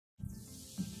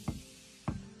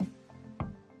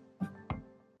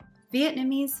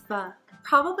Vietnamese pho,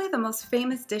 probably the most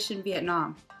famous dish in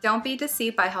Vietnam. Don't be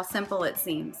deceived by how simple it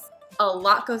seems. A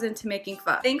lot goes into making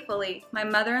pho. Thankfully, my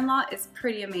mother-in-law is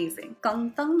pretty amazing.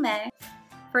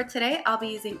 For today, I'll be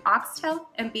using oxtail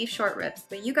and beef short ribs,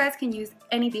 but you guys can use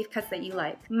any beef cuts that you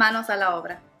like. Manos a la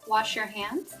obra. Wash your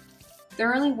hands.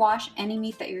 Thoroughly wash any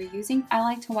meat that you're using. I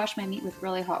like to wash my meat with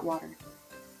really hot water.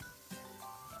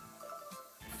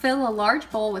 Fill a large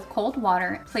bowl with cold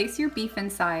water, place your beef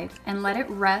inside, and let it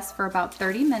rest for about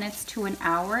 30 minutes to an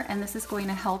hour, and this is going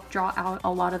to help draw out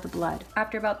a lot of the blood.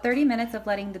 After about 30 minutes of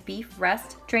letting the beef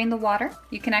rest, drain the water.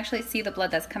 You can actually see the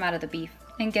blood that's come out of the beef,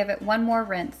 and give it one more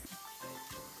rinse.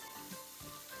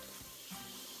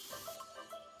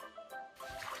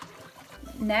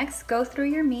 Next, go through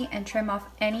your meat and trim off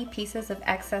any pieces of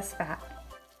excess fat.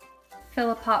 Fill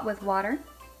a pot with water.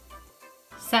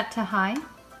 Set to high.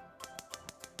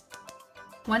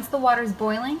 Once the water is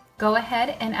boiling, go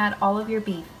ahead and add all of your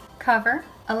beef. Cover,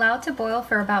 allow it to boil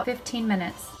for about 15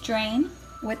 minutes. Drain.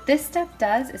 What this step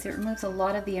does is it removes a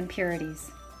lot of the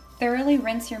impurities. Thoroughly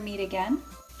rinse your meat again.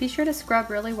 Be sure to scrub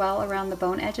really well around the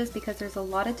bone edges because there's a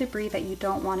lot of debris that you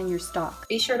don't want in your stock.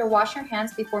 Be sure to wash your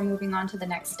hands before moving on to the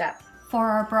next step. For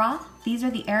our broth, these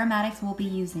are the aromatics we'll be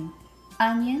using: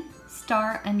 onion,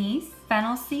 star anise,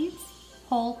 fennel seeds,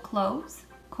 whole cloves,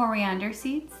 coriander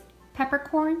seeds,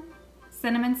 peppercorn,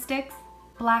 cinnamon sticks,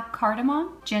 black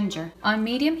cardamom, ginger. On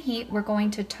medium heat, we're going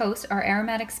to toast our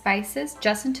aromatic spices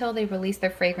just until they release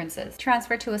their fragrances.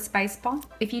 Transfer to a spice ball.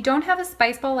 If you don't have a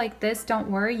spice ball like this,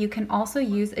 don't worry. You can also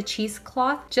use a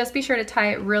cheesecloth. Just be sure to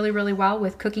tie it really well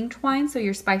with cooking twine so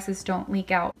your spices don't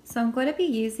leak out. So I'm going to be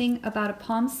using about a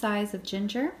palm size of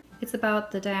ginger. It's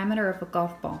about the diameter of a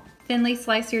golf ball. Thinly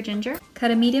slice your ginger. Cut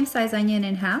a medium-sized onion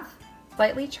in half.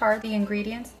 Lightly char the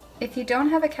ingredients. If you don't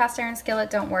have a cast iron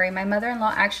skillet, don't worry. My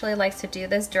mother-in-law actually likes to do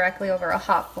this directly over a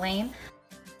hot flame.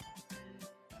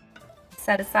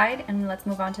 Set aside, and let's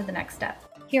move on to the next step.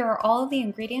 Here are all of the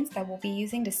ingredients that we'll be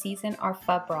using to season our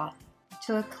pho broth.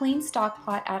 To a clean stock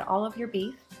pot, add all of your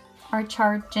beef, our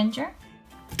charred ginger,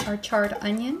 our charred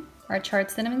onion, our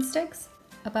charred cinnamon sticks,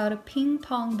 about a ping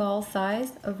pong ball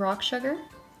size of rock sugar,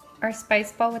 our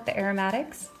spice ball with the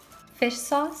aromatics, fish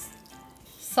sauce,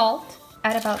 salt.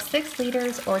 Add about 6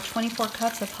 liters or 24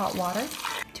 cups of hot water.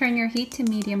 Turn your heat to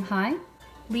medium-high.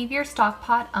 Leave your stock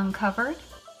pot uncovered.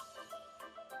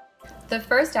 The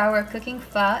first hour of cooking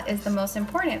pho is the most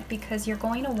important because you're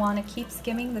going to want to keep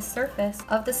skimming the surface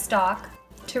of the stock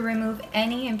to remove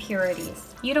any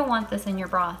impurities. You don't want this in your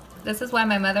broth. This is why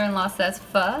my mother-in-law says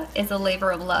pho is a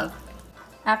labor of love.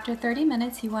 After 30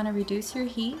 minutes, you want to reduce your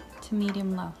heat to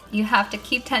medium-low. You have to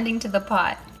keep tending to the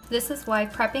pot. This is why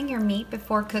prepping your meat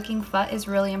before cooking pho is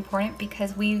really important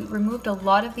because we removed a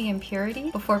lot of the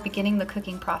impurity before beginning the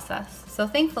cooking process. So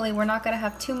thankfully we're not going to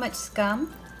have too much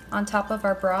scum on top of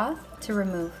our broth to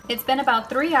remove. It's been about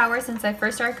 3 hours since I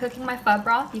first started cooking my pho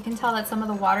broth. You can tell that some of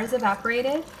the water's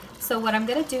evaporated. So what I'm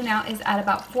going to do now is add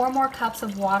about 4 more cups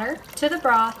of water to the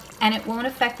broth, and it won't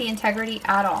affect the integrity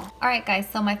at all. Alright guys,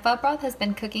 so my pho broth has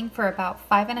been cooking for about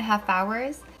 5.5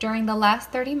 hours. During the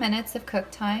last 30 minutes of cook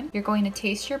time, you're going to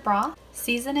taste your broth,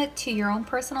 season it to your own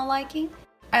personal liking.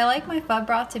 I like my pho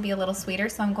broth to be a little sweeter,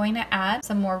 so I'm going to add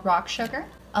some more rock sugar.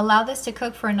 Allow this to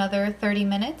cook for another 30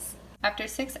 minutes. After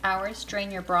 6 hours,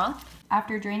 drain your broth.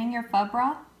 After draining your pho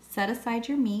broth, set aside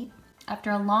your meat.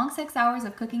 After a long 6 hours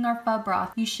of cooking our pho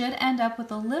broth, you should end up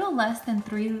with a little less than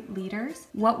 3 liters.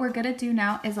 What we're gonna do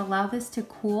now is allow this to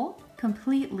cool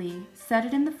completely, set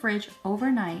it in the fridge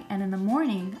overnight, and in the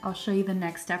morning, I'll show you the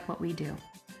next step what we do.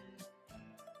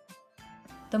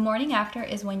 The morning after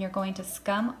is when you're going to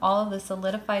scum all of the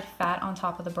solidified fat on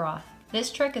top of the broth.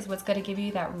 This trick is what's gonna give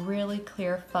you that really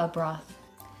clear pho broth.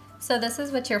 So this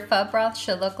is what your pho broth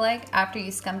should look like after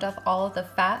you scummed off all of the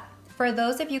fat. For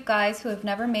those of you guys who have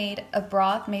never made a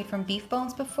broth made from beef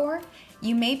bones before,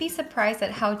 you may be surprised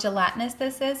at how gelatinous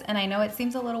this is, and I know it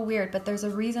seems a little weird, but there's a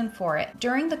reason for it.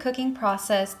 During the cooking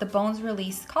process, the bones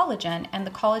release collagen, and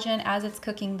the collagen as it's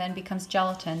cooking then becomes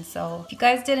gelatin. So if you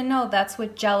guys didn't know, that's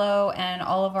what Jell-O and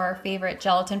all of our favorite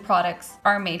gelatin products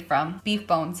are made from, beef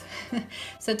bones.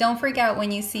 So don't freak out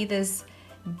when you see this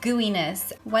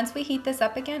gooiness. Once we heat this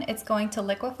up again, it's going to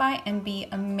liquefy and be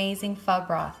amazing pho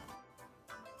broth.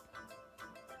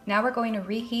 Now we're going to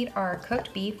reheat our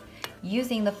cooked beef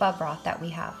using the pho broth that we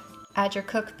have. Add your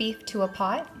cooked beef to a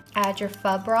pot, add your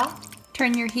pho broth,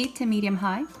 turn your heat to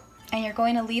medium-high, and you're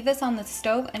going to leave this on the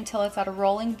stove until it's at a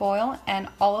rolling boil and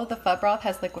all of the pho broth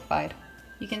has liquefied.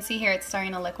 You can see here it's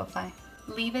starting to liquefy.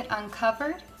 Leave it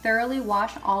uncovered, thoroughly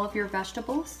wash all of your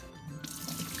vegetables.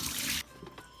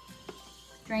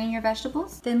 Drain your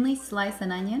vegetables, thinly slice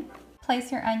an onion,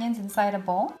 Place your onions inside a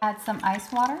bowl, add some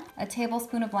ice water, a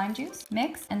tablespoon of lime juice,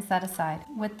 mix and set aside.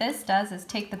 What this does is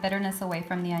take the bitterness away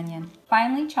from the onion.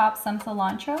 Finally, chop some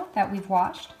cilantro that we've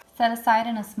washed. Set aside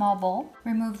in a small bowl.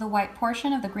 Remove the white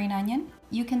portion of the green onion.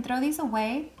 You can throw these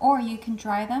away or you can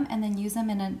dry them and then use them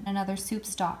in another soup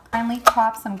stock. Finally,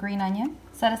 chop some green onion.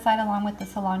 Set aside along with the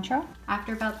cilantro.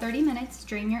 After about 30 minutes,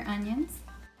 drain your onions.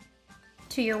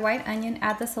 To your white onion,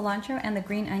 add the cilantro and the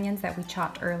green onions that we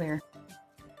chopped earlier.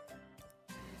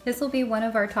 This will be one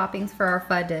of our toppings for our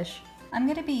pho dish. I'm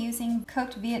going to be using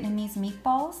cooked Vietnamese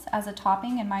meatballs as a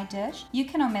topping in my dish. You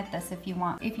can omit this if you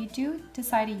want. If you do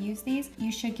decide to use these,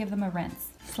 you should give them a rinse.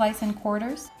 Slice in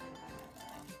quarters.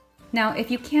 Now,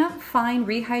 if you can't find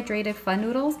rehydrated pho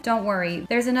noodles, don't worry.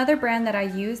 There's another brand that I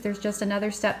use. There's just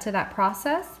another step to that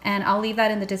process, and I'll leave that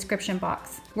in the description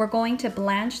box. We're going to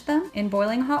blanch them in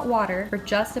boiling hot water for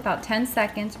just about 10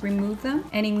 seconds, remove them,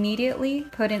 and immediately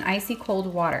put in icy cold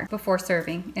water before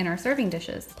serving in our serving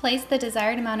dishes. Place the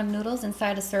desired amount of noodles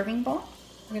inside a serving bowl.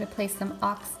 We're going to place some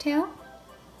oxtail,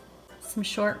 some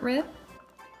short rib.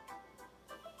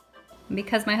 And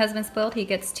because my husband's spoiled, he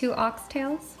gets 2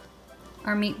 oxtails.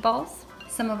 Our meatballs,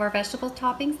 some of our vegetable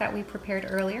toppings that we prepared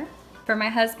earlier. For my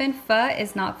husband, pho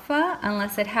is not pho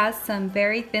unless it has some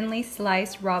very thinly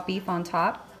sliced raw beef on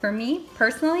top. For me,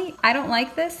 personally, I don't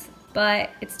like this, but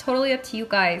it's totally up to you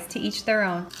guys, to each their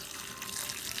own.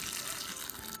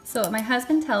 So what my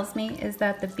husband tells me is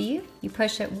that the beef, you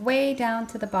push it way down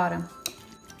to the bottom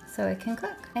so it can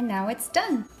cook. And now it's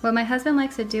done. What my husband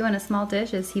likes to do in a small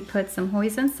dish is he puts some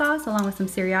hoisin sauce along with some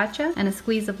sriracha and a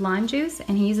squeeze of lime juice,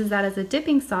 and he uses that as a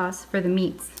dipping sauce for the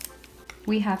meats.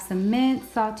 We have some mint,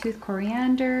 sawtooth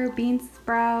coriander, bean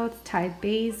sprouts, Thai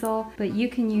basil, but you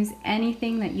can use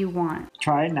anything that you want.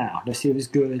 Try it now. Let's see if it's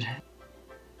good.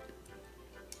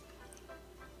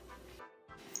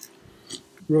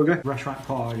 Real good. Restaurant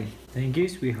quality. Thank you,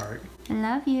 sweetheart. I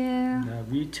love you.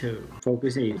 Love you too.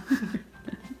 Focus eating.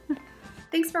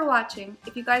 Thanks for watching.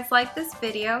 If you guys like this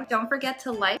video, don't forget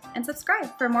to like and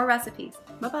subscribe for more recipes.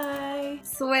 Bye-bye.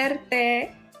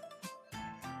 Suerte.